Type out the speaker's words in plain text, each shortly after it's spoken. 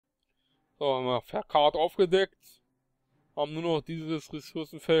So, haben wir Verkart aufgedeckt. Haben nur noch dieses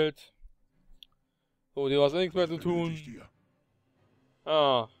Ressourcenfeld. So, dir was nichts mehr zu tun.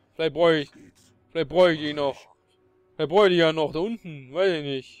 Ah, vielleicht bräuchte ich ihn noch. Vielleicht bräuchte ich ja noch da unten, weiß ich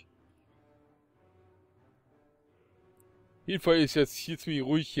nicht. Jedenfalls ist jetzt hier ziemlich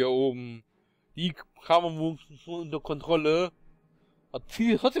ruhig hier oben. Die haben wir unter Kontrolle. Aber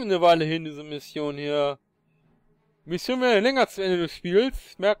zieht trotzdem eine Weile hin, diese Mission hier. Mission wäre länger zu Ende des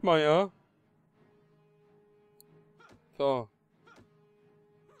Spiels, merkt man ja. So.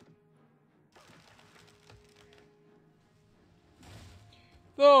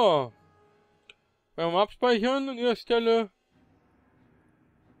 So. Wenn wir mal abspeichern an dieser Stelle.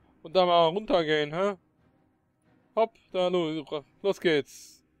 Und dann mal runtergehen, hä? Hopp, da los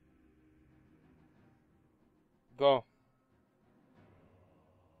geht's. So.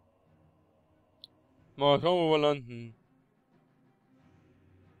 Mal schauen, wo wir landen.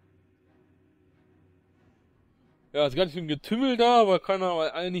 Ja, ist ganz schön Getümmel da, weil keiner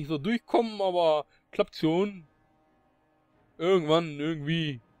alle nicht so durchkommen, aber klappt schon. Irgendwann,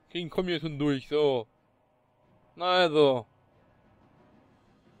 irgendwie. Kommen wir schon durch, so. Na also.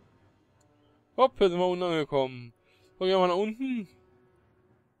 Hopp, jetzt sind wir unten angekommen. So, gehen wir nach unten.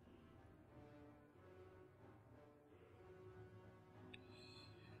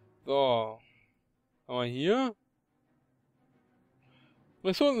 So. Haben wir hier.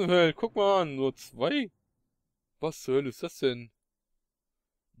 Ressourcenfeld, guck mal an, nur 2. Was zur Hölle ist das denn?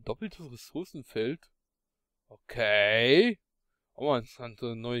 Doppeltes Ressourcenfeld? Okay. Auch mal eine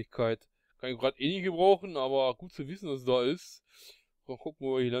interessante Neuigkeit. Kann ich gerade eh nicht gebrauchen, aber gut zu wissen, dass es da ist. Mal gucken,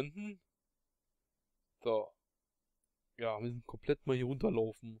 wo wir hier landen. So. Ja, wir müssen komplett mal hier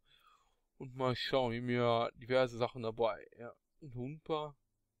runterlaufen. Und mal schauen, wir haben ja diverse Sachen dabei. Ja, ein Humper.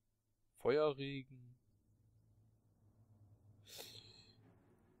 Feuerregen.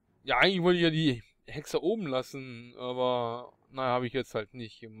 Ja, eigentlich wollte ich ja die Hexe oben lassen, aber naja, habe ich jetzt halt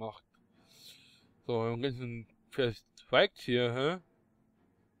nicht gemacht. So, wir haben ganz schön verzweigt hier, hä?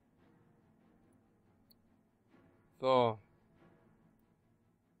 So.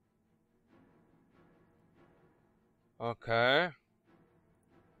 Okay.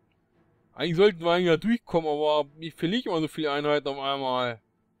 Eigentlich sollten wir eigentlich da durchkommen, aber ich verliere immer so viele Einheiten auf einmal.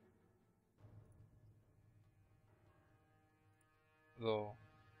 So.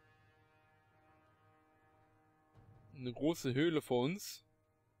 Eine große Höhle vor uns.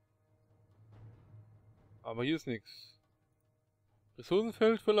 Aber hier ist nichts.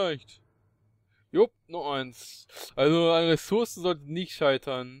 Ressourcenfeld vielleicht. Jupp, noch eins. Also an Ressourcen sollten nicht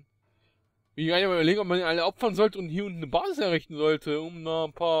scheitern. Wie ich eigentlich mal überlegen, ob man alle opfern sollte und hier unten eine Basis errichten sollte, um da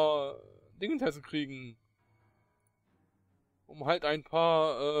ein paar Dinge zu kriegen. Um halt ein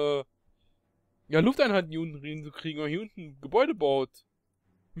paar ja, Lufteinheiten hier unten hinzukriegen, weil hier unten ein Gebäude baut.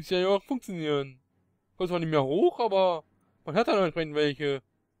 Müsste ja auch funktionieren. Kommt zwar nicht mehr hoch, aber man hat dann entsprechend welche.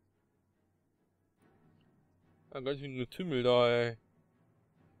 Ja, ganz schön Getümmel da, ey.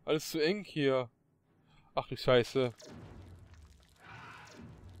 Alles zu eng hier. Ach du Scheiße.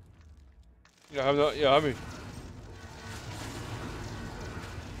 Ja, hab ich.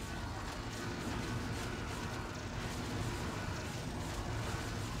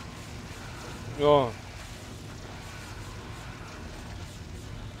 Ja.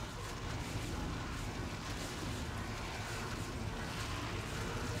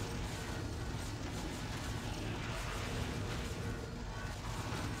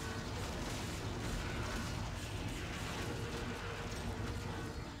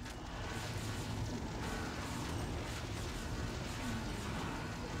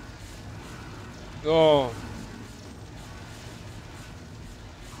 So.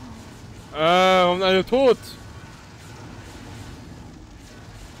 Und alle tot.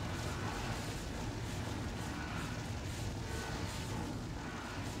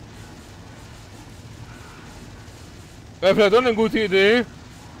 Wäre vielleicht doch eine gute Idee.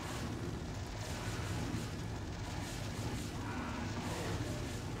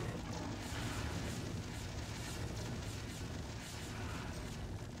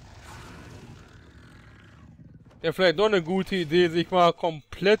 Ja, vielleicht doch eine gute Idee, sich mal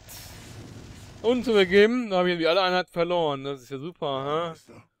komplett umzubegeben. Da habe ich irgendwie alle Einheiten verloren. Das ist ja super, hä?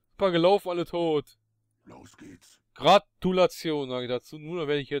 Super gelaufen, alle tot. Los geht's. Gratulation, sage ich dazu. Nun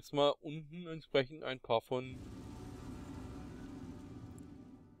werde ich jetzt mal unten entsprechend ein paar von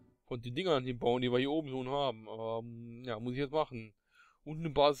den Dingern hier bauen, die wir hier oben schon haben. Aber ja, muss ich jetzt machen. Unten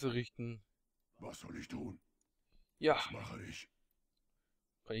eine Basis errichten. Was soll ich tun? Ja. Was mache ich?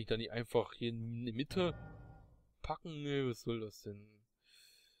 Kann ich da nicht einfach hier in die Mitte packen? Nee, was soll das denn?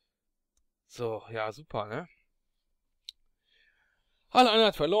 So, ja, super, ne? Alle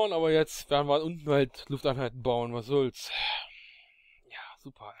Einheit verloren, aber jetzt werden wir unten halt Lufteinheiten bauen, was soll's. Ja,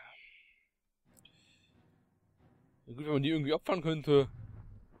 super. Gut, wenn man die irgendwie opfern könnte.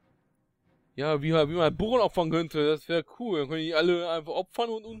 Ja, wie man Bohren opfern könnte, das wäre cool. Dann können die alle einfach opfern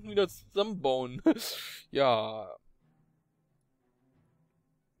und unten wieder zusammenbauen. Ja.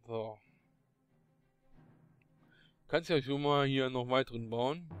 So. Kannst ja schon mal hier noch weiteren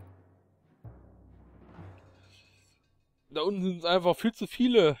bauen. Da unten sind es einfach viel zu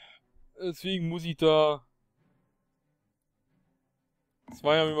viele. Deswegen muss ich da...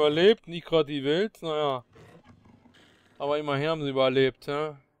 2 haben überlebt, nicht gerade die Welt, naja. Aber immerhin haben sie überlebt,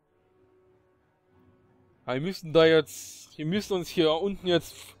 ja. Wir müssen da jetzt... Wir müssen uns hier unten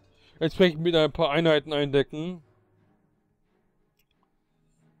jetzt entsprechend mit ein paar Einheiten eindecken.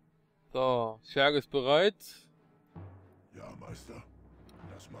 So, Scherge ist bereit. Ja, Meister.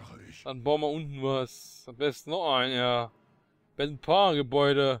 Das mache ich. Dann bauen wir unten was. Am besten noch ein, ja. Ein paar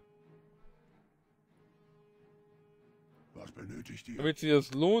Gebäude. Was benötigt ihr? Damit sich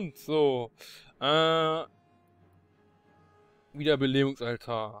das lohnt, so.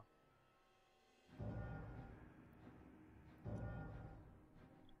 Wiederbelebungsaltar.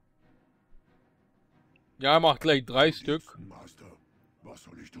 Ja, macht gleich 3 Stück. Meister, was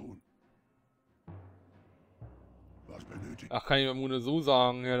soll ich tun? Was benötigt? Ach, kann ich mir nur so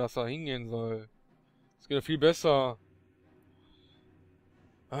sagen, ja, dass er hingehen soll. Das geht ja viel besser.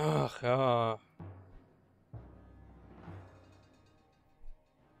 Ach, ja.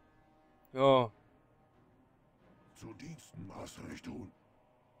 Ja. Zu Diensten, was soll ich tun?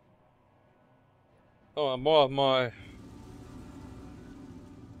 So, dann bauen wir mal.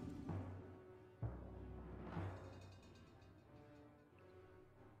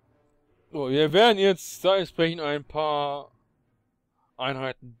 So, wir werden jetzt da entsprechend ein paar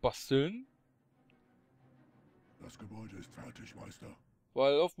Einheiten basteln. Das Gebäude ist fertig, Meister.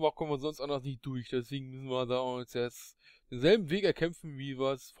 Weil offenbar kommen wir sonst anders nicht durch. Deswegen müssen wir da uns jetzt denselben Weg erkämpfen, wie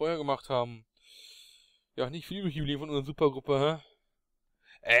wir es vorher gemacht haben. Ja, nicht viel übrig geblieben von unserer Supergruppe, hä?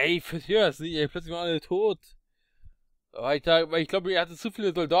 Ey, ich verstehe das nicht, ey, plötzlich waren alle tot. Weil ich glaube, er hatte zu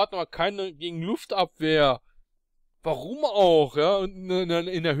viele Soldaten, aber keine gegen Luftabwehr. Warum auch, ja? Und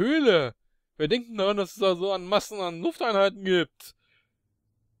in der Höhle. Wer denkt denn daran, dass es da so an Massen an Lufteinheiten gibt?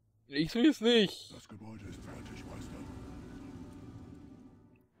 Ich will es nicht. Das Gebäude ist fertig, Meister.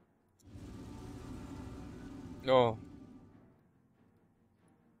 Ja.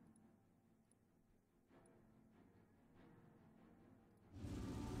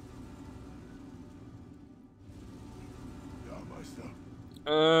 Ja,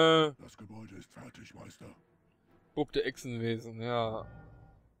 Meister. Das Gebäude ist fertig, Meister. Burg der Echsenwesen, ja.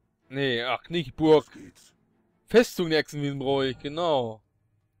 Nee, ach, nicht Burg. Los geht's. Festung der Echsenwesen brauche ich, genau.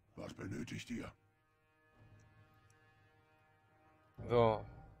 Was benötigt ihr? So.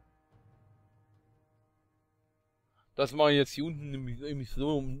 Das mache ich jetzt hier unten nämlich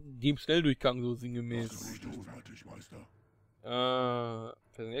so, dem Schnelldurchgang, so sinngemäß. Das Gebäude ist fertig, Meister.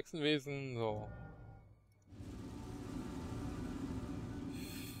 Für den Echsenwesen, so.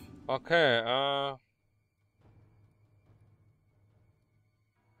 Okay,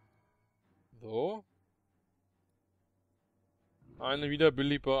 so. Eine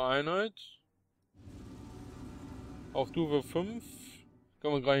wiederbelebbare Einheit. Auf Stufe 5.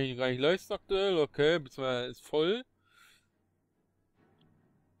 Kann man gar nicht leisten aktuell. Okay, beziehungsweise ist voll.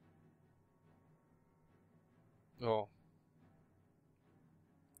 So.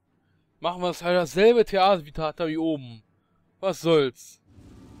 Machen wir es halt dasselbe Theater wie oben. Was soll's.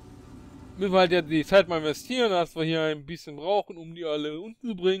 Müssen wir halt ja die Zeit mal investieren, dass wir hier ein bisschen brauchen, um die alle unten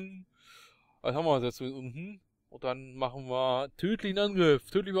zu bringen. Was haben wir jetzt mit unten? Und dann machen wir tödlichen Angriff.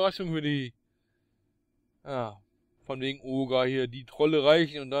 Tödliche Überraschung für die. Ja. Von wegen Oger hier. Die Trolle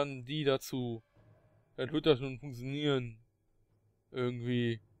reichen und dann die dazu. Dann wird das schon funktionieren.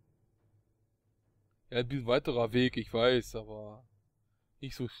 Irgendwie. Ja, ein bisschen weiterer Weg, ich weiß, aber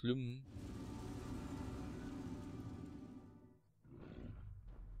nicht so schlimm.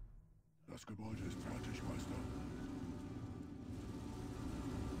 Das Gebäude ist fertig, Meister.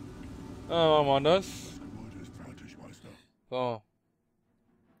 Ja, machen wir das. Das Gebäude ist fertig, Meister. So.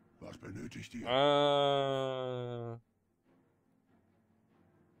 Was benötigt ihr?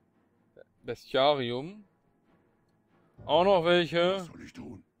 Bestiarium. Auch noch welche. Was soll ich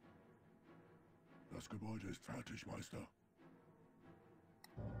tun? Das Gebäude ist fertig, Meister.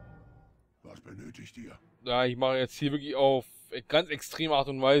 Was benötigt ihr? Ja, ich mache jetzt hier wirklich auf ganz extreme Art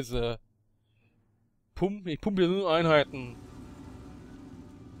und Weise. Ich pumpe hier nur Einheiten.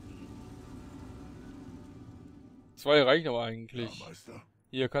 2 reichen aber eigentlich. Ja, Meister.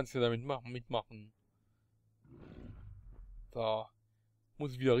 Hier kannst du damit mitmachen. So.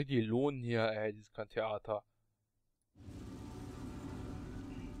 Muss wieder richtig lohnen hier, ey, dieses kleine Theater.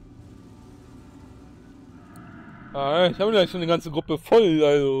 Ah, ich habe gleich schon eine ganze Gruppe voll,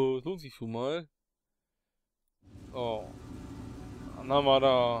 also lohnt sich schon mal. Oh. Dann haben wir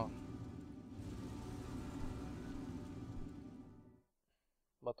da.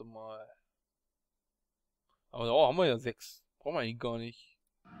 Warte mal. Aber da haben wir ja 6. Brauchen wir eigentlich gar nicht.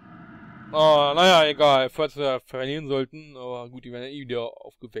 Ah, naja, egal. Falls wir verlieren sollten. Aber gut, die werden ja eh wieder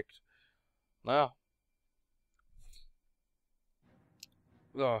aufgeweckt. Naja.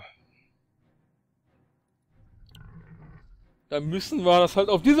 So. Dann müssen wir das halt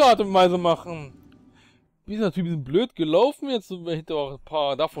auf diese Art und Weise machen. Wie ist natürlich ein bisschen blöd gelaufen jetzt. Wir hätten auch ein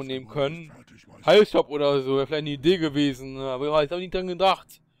paar davon nehmen können. Heilstopp oder so. Wäre vielleicht eine Idee gewesen. Aber ich habe nicht dran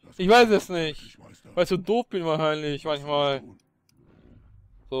gedacht. Ich weiß es nicht. Weil ich so doof bin wahrscheinlich manchmal.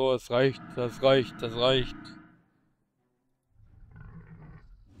 So, es reicht. Das reicht. Das reicht.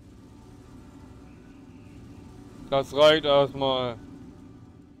 Das reicht erstmal.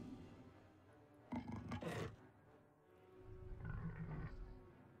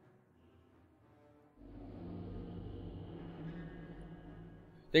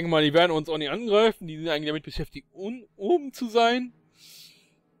 Ich denke mal, die werden uns auch nicht angreifen. Die sind eigentlich damit beschäftigt, oben zu sein.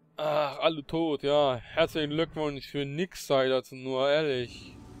 Ach, alle tot, ja. Herzlichen Glückwunsch für nix sei dazu, nur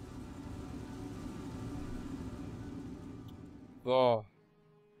ehrlich. So.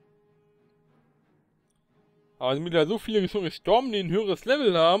 Aber sind wieder so viele schon gestorben, die ein höheres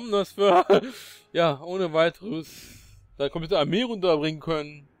Level haben, dass wir, ja, ohne weiteres da komplette Armee runterbringen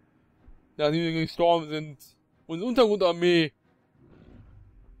können. Ja, die gestorben sind. Und Untergrundarmee.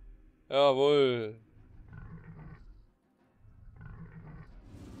 Jawohl.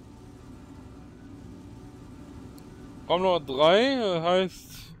 Kommen noch 3, das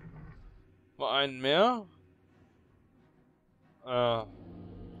heißt mal einen mehr.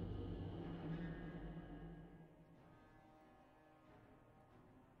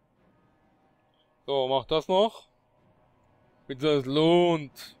 So, mach das noch. Bitte, es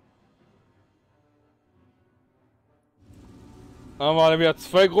lohnt. Dann haben wir wieder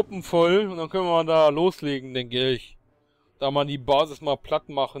 2 Gruppen voll und dann können wir da loslegen, denke ich. Da mal die Basis mal platt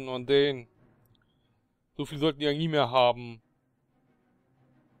machen und den. So viel sollten die ja nie mehr haben.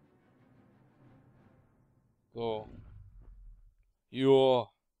 So. Joa.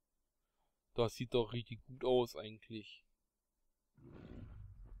 Das sieht doch richtig gut aus eigentlich.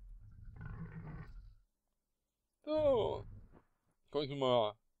 So. Kann ich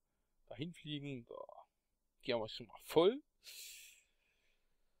mal dahin fliegen. So. Die haben wir schon mal voll.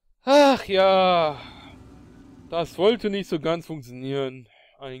 Ach ja. Das wollte nicht so ganz funktionieren.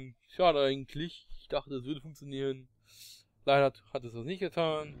 Schade eigentlich. Ich dachte, es würde funktionieren. Leider hat es das nicht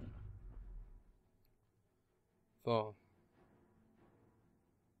getan. So.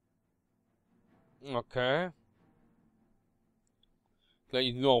 Okay.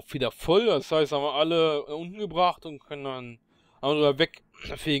 Gleich sind wir auch wieder voll. Das heißt, haben wir alle unten gebracht und können dann andere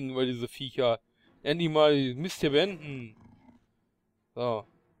wegfegen über diese Viecher. Endlich mal die Mist hier beenden. So.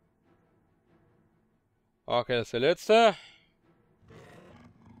 Okay, das ist der letzte.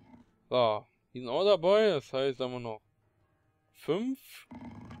 So. Die sind auch dabei. Das heißt, haben wir noch 5.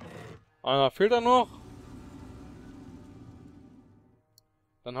 Einer fehlt da noch.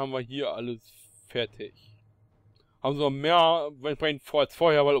 Dann haben wir hier alles fertig. Haben sie noch mehr als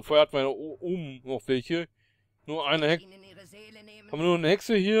vorher, weil vorher hatten wir oben noch welche. Nur eine Hexe. Haben wir nur eine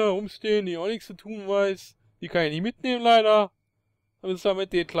Hexe hier rumstehen, die auch nichts zu tun weiß. Die kann ich nicht mitnehmen, leider. Dann müssen wir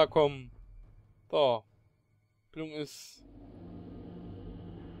mit denen klarkommen. So. Bildung ist.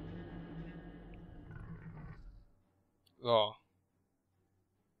 So.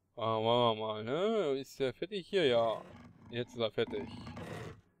 Machen wir mal, ne? Ist der fertig hier? Ja. Jetzt ist er fertig.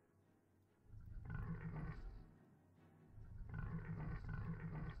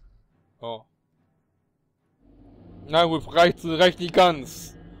 Oh. Na gut, reicht nicht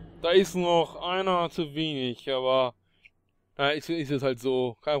ganz. Da ist noch einer zu wenig, aber na, ist es halt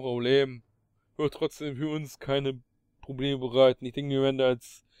so, kein Problem. Wird trotzdem für uns keine Probleme bereiten. Ich denke, wir werden da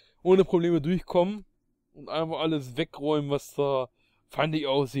jetzt ohne Probleme durchkommen und einfach alles wegräumen, was da feindlich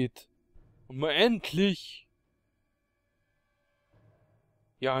aussieht. Und mal endlich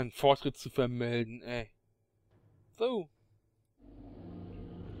ja einen Fortschritt zu vermelden, ey. So.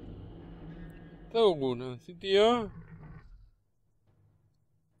 So gut, dann seht ihr.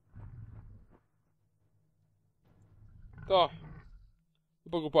 Da.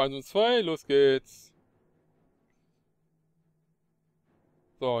 Supergruppe 1 und 2, los geht's.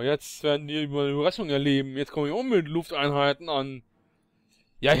 So, jetzt werden die eine Überraschung erleben. Jetzt kommen wir auch mit Lufteinheiten an.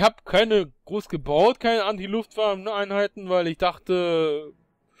 Ja, ich habe keine groß gebaut, keine Anti-Luftwaffeneinheiten, weil ich dachte,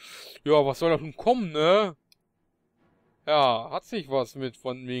 ja, was soll da schon kommen, ne? Ja, hat sich was mit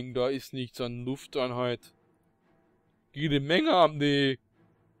von wegen, da ist nichts an Lufteinheit. Jede Menge haben die.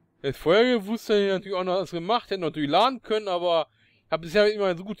 Jetzt vorher gewusst, hätte ich natürlich auch noch was gemacht, hätte natürlich laden können, aber ich habe bisher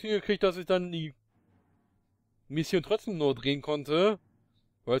immer so gut hingekriegt, dass ich dann die Mission trotzdem nur drehen konnte,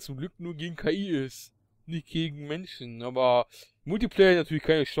 weil zum Glück nur gegen KI ist, nicht gegen Menschen. Aber Multiplayer hat natürlich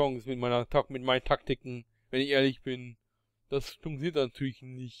keine Chance mit mit meinen Taktiken, wenn ich ehrlich bin. Das funktioniert natürlich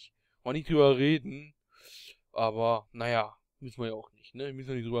nicht. Mal nicht drüber reden. Aber, naja, müssen wir ja auch nicht, ne? Wir müssen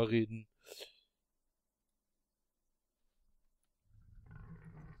ja nicht drüber reden.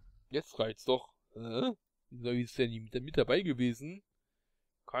 Jetzt reicht's doch. Wie ist denn die mit dabei gewesen?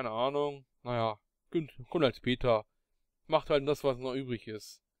 Keine Ahnung. Naja, kommt halt später. Macht halt das, was noch übrig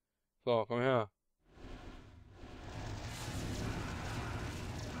ist. So, komm her.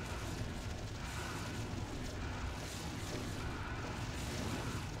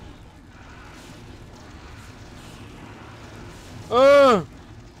 Ah!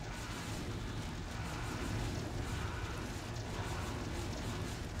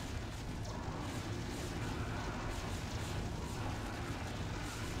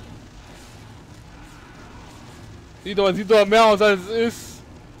 Sieht doch mehr aus, als es ist.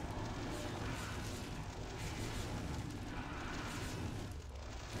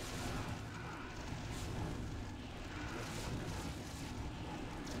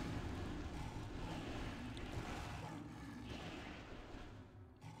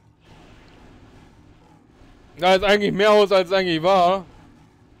 Da ist eigentlich mehr aus, als es eigentlich war.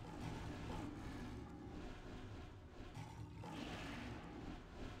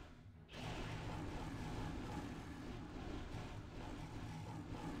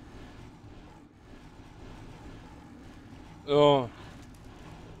 So.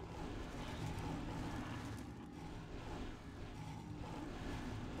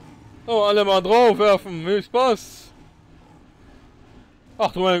 So, alle mal drauf werfen. Viel Spaß.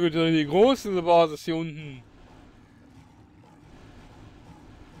 Ach du meine Güte, die große Basis hier unten.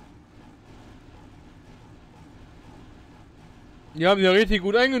 Die haben ja richtig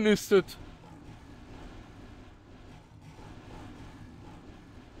gut eingenistet.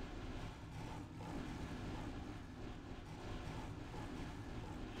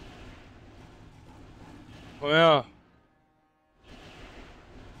 Oh ja.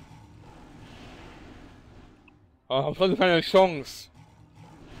 Aber haben trotzdem keine Chance.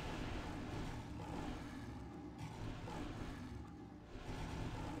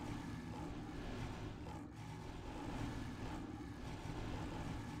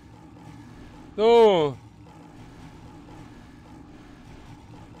 So.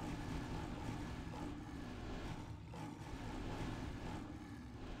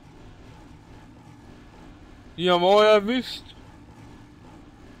 Die haben wir auch erwischt.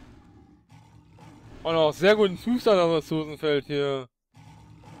 Und auch sehr guten Zustand das Ressourcenfeld hier.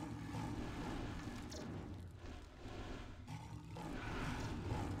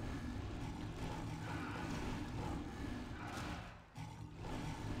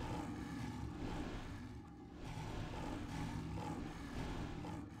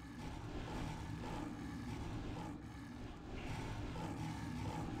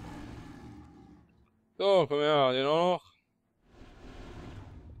 So, komm her, den auch noch.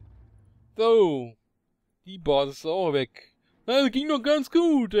 So. Die Basis ist auch weg. Na, das ging doch ganz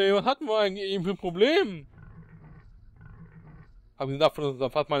gut, ey. Was hatten wir eigentlich eben für ein Problem? Haben gesagt,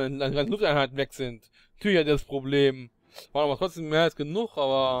 dass fast mal eine ganze Lufteinheiten weg sind. Natürlich hat das Problem. War aber trotzdem mehr als genug,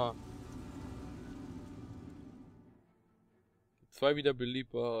 aber... Zwei wieder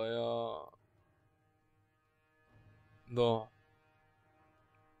beliebbar, ja. So.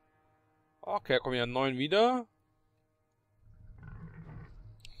 Okay, kommen ja 9 wieder.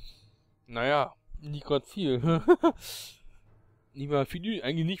 Naja, nicht gerade viel. Nicht mal viel,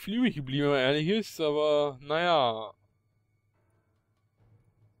 eigentlich nicht viel übrig geblieben, wenn man ehrlich ist, aber naja.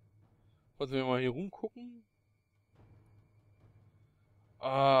 Wollen wir mal hier rumgucken?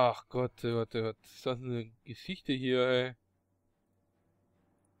 Ach Gott, Gott, Gott. Ist das eine Geschichte hier, ey?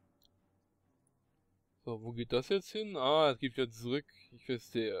 So, wo geht das jetzt hin? Ah, es geht wieder zurück. Ich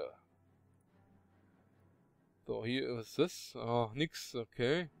verstehe. So, hier, was ist das? Ah, nix,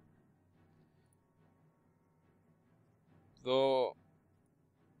 okay. So.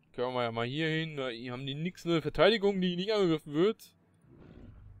 Können wir ja mal hier hin. Da haben die nix, eine Verteidigung, die nicht angegriffen wird.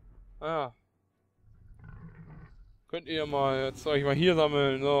 Ah. Könnt ihr mal jetzt euch mal hier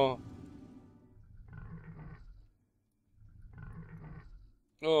sammeln, so.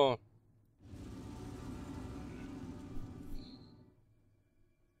 So.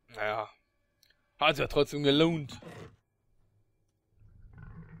 Naja. Hat ja trotzdem gelohnt.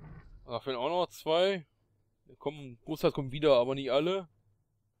 Da fehlen auch noch 2. Ein Großteil kommt wieder, aber nicht alle.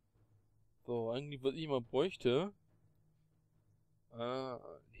 So, eigentlich, was ich mal bräuchte.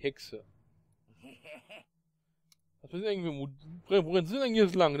 Die Hexe. Was ist irgendwie, worin sind eigentlich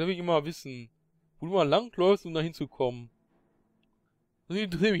jetzt lang? Da will ich immer wissen. Wo du mal langläufst, um da hinzukommen. Das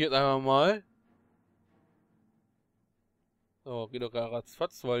interessiert mich jetzt einfach mal. So, geht doch gerade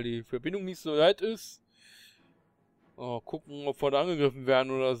ratzfatz, weil die Verbindung nicht so weit ist. Oh, gucken, ob wir da angegriffen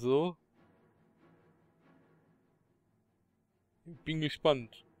werden oder so. Ich bin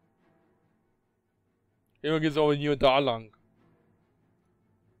gespannt. Immer geht es auch hier und da lang.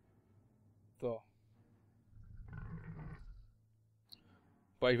 So.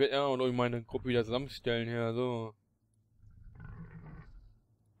 Weil ich werde ja noch meine Gruppe wieder zusammenstellen hier, so.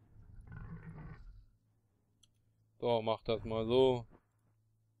 So, mach das mal so.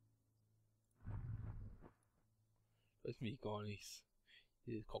 Das ist mir gar nichts.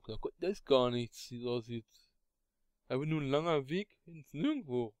 Das ist gar nichts, wie es aussieht. Aber nur ein langer Weg ins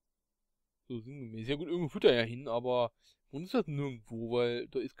Nirgendwo. So sinngemäß. Ja gut, irgendwo führt er ja hin, aber wo ist das nirgendwo? Weil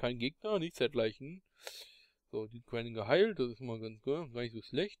da ist kein Gegner, nichts dergleichen. So, die werden geheilt, das ist mal ganz gut, gar nicht so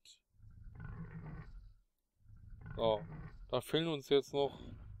schlecht. So, da fehlen uns jetzt noch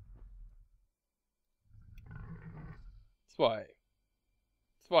 2.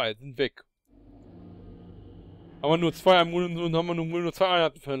 2 sind weg. Aber nur 2 und haben wir nur 2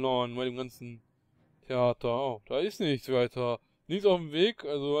 Einheiten verloren bei dem ganzen Theater. Oh, da ist nichts weiter. Nichts auf dem Weg,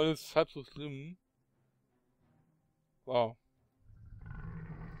 also alles halb so schlimm. Wow.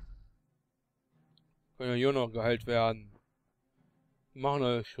 Können ja hier noch geheilt werden. Wir machen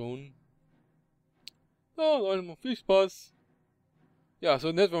alles schon. Ja, Leute, macht viel Spaß. Ja,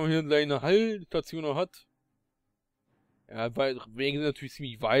 so nett, wenn man hier gleich eine Heilstation noch hat. Ja, Wegen sind natürlich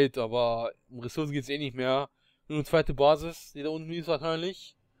ziemlich weit, aber um Ressourcen geht es eh nicht mehr. Nur eine zweite Basis, die da unten ist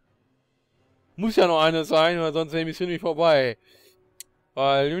wahrscheinlich. Muss ja noch eine sein, weil sonst wäre die Mission nicht vorbei.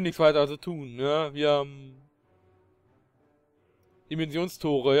 Weil wir nichts weiter zu tun, ne? Wir haben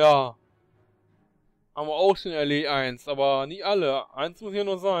Dimensionstore, ja. Haben wir auch schon erledigt, 1, aber nicht alle. 1 muss hier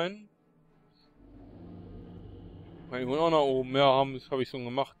noch sein. Ich will auch nach oben, ja, das habe ich schon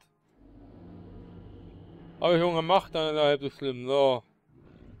gemacht. Habe ich schon gemacht, dann ist er halb so schlimm, so.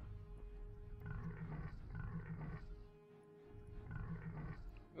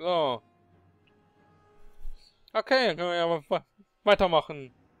 So. Okay, dann können wir ja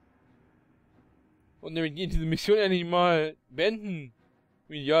weitermachen. Und nämlich diese Mission endlich mal beenden.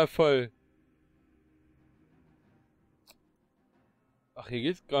 Im Idealfall. Ach, hier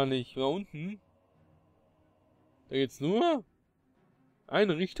geht's gar nicht. Da unten. Da geht's nur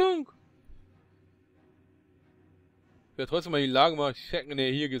eine Richtung. Ich werde trotzdem mal die Lage mal checken.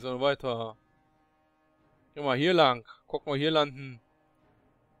 Ne, hier geht's noch weiter. Geh mal hier lang. Guck mal hier landen.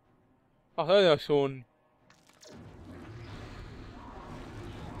 Ach, da ist ja schon.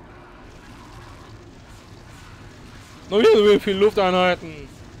 Noch wieder so viele Lufteinheiten.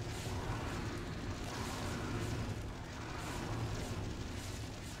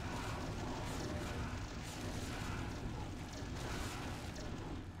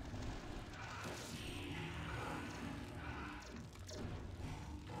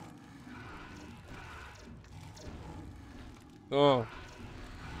 So.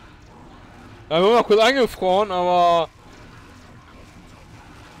 Da haben wir mal kurz eingefroren, aber...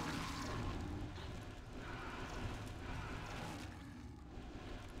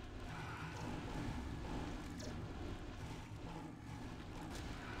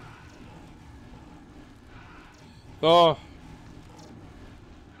 So.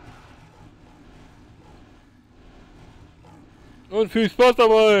 Und viel Spaß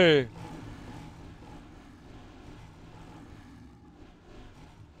dabei!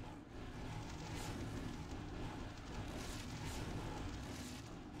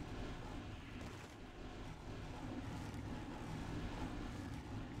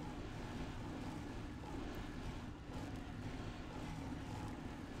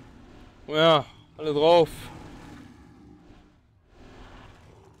 Ja, alle drauf.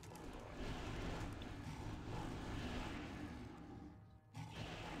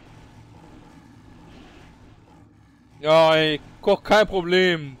 Ja, ey, Koch, kein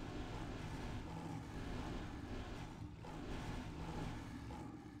Problem.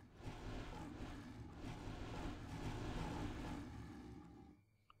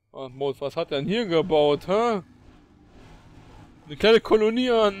 Was hat er denn hier gebaut, hä? Eine kleine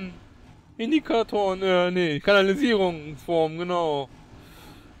Kolonie an Indikatoren, nee, Kanalisierungsform, genau.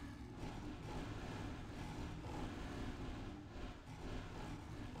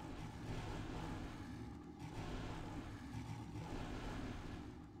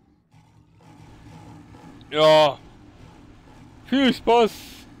 Ja. Viel Spaß.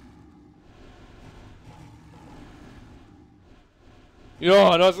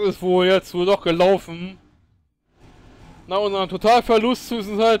 Ja, das ist wohl jetzt wohl doch gelaufen. Na, unser Totalverlust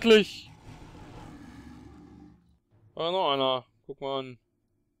zwischenzeitlich. Ah, noch einer. Guck mal an.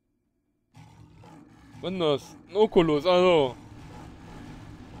 Was ist das? Ein Oculus, also.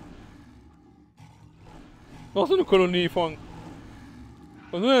 Noch so eine Kolonie von.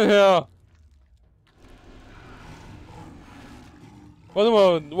 Was ist denn her? Warte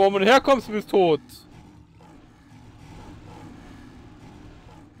mal, wo du herkommst, du bist tot.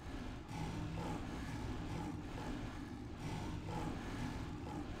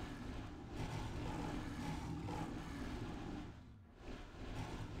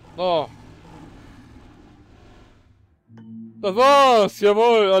 So. Das war's,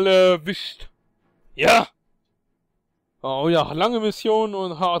 jawohl, alle erwischt. Ja! Oh ja, lange Mission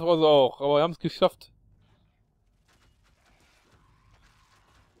und hart war's auch, aber wir haben es geschafft.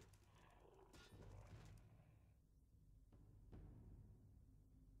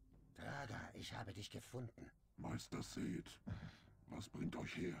 Draga, ich habe dich gefunden. Meister Seth, was bringt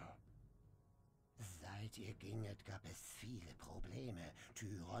euch her? Seit ihr ginget, gab es viele Probleme.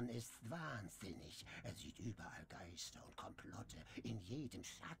 Tyron ist wahnsinnig. Er sieht überall Geister und Komplotte. In jedem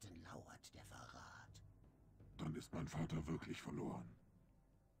Schatten lauert der Verrat. Dann ist mein Vater wirklich verloren.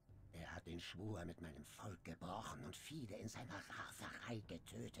 Er hat den Schwur mit meinem Volk gebrochen und viele in seiner Raserei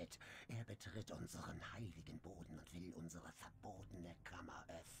getötet. Er betritt unseren heiligen Boden und will unsere verbotene Kammer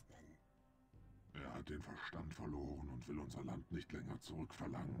öffnen. Er hat den Verstand verloren und will unser Land nicht länger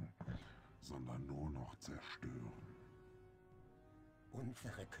zurückverlangen, sondern nur noch zerstören.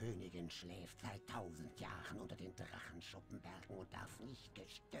 Unsere Königin schläft seit 1000 Jahren unter den Drachenschuppenbergen und darf nicht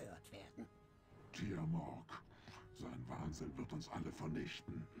gestört werden. Tiamorg, sein Wahnsinn wird uns alle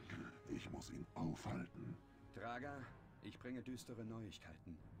vernichten. Ich muss ihn aufhalten. Draga, ich bringe düstere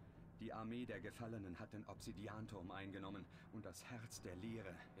Neuigkeiten. Die Armee der Gefallenen hat den Obsidianturm eingenommen und das Herz der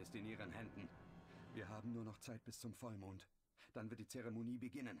Leere ist in ihren Händen. Wir haben nur noch Zeit bis zum Vollmond. Dann wird die Zeremonie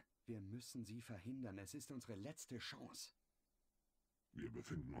beginnen. Wir müssen sie verhindern. Es ist unsere letzte Chance. Wir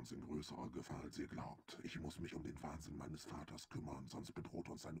befinden uns in größerer Gefahr, als ihr glaubt. Ich muss mich um den Wahnsinn meines Vaters kümmern, sonst bedroht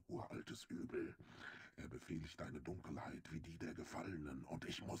uns ein uraltes Übel. Er befehligt eine Dunkelheit wie die der Gefallenen und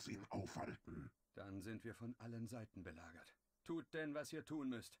ich muss ihn aufhalten. Dann sind wir von allen Seiten belagert. Tut denn, was ihr tun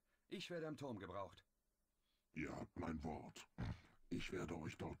müsst. Ich werde am Turm gebraucht. Ihr habt mein Wort. Ich werde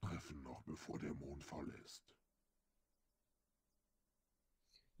euch dort treffen, noch bevor der Mond voll ist.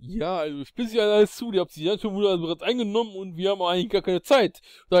 Ja, also spitzt ja alles zu, die Obsidianturm wurde also bereits eingenommen und wir haben eigentlich gar keine Zeit,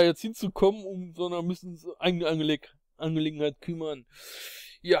 da jetzt hinzukommen, sondern müssen uns eigene Angelegenheit kümmern.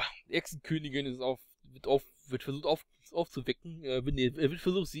 Ja, die Echsenkönigin ist wird versucht aufzuwecken, wird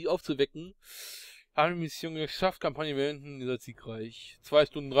versucht sie aufzuwecken. Haben die Mission geschafft, Kampagne beenden, ihr seid siegreich. 2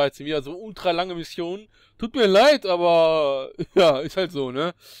 Stunden 13, wieder so ultra lange Mission. Tut mir leid, aber ja, ist halt so,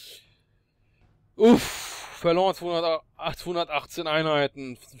 ne? Uff. Verloren 218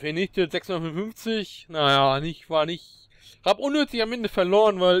 Einheiten. Vernichtet 655. Naja, hab unnötig am Ende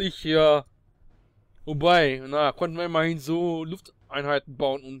verloren, weil ich ja. Wobei, konnten wir immerhin so Lufteinheiten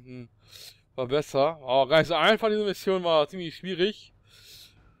bauen unten. War besser. Aber gar nicht so einfach, diese Mission war ziemlich schwierig.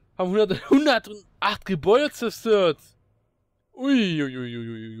 Haben 108 Gebäude zerstört.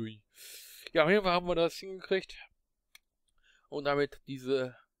 Uiuiuiuiui. Ja, auf jeden Fall haben wir das hingekriegt. Und damit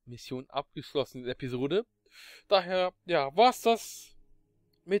diese Mission abgeschlossen, diese Episode. Daher, ja, war's das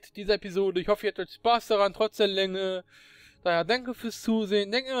mit dieser Episode. Ich hoffe, ihr hattet Spaß daran, trotz der Länge. Daher danke fürs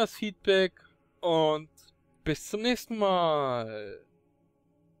Zusehen, danke an das Feedback und bis zum nächsten Mal.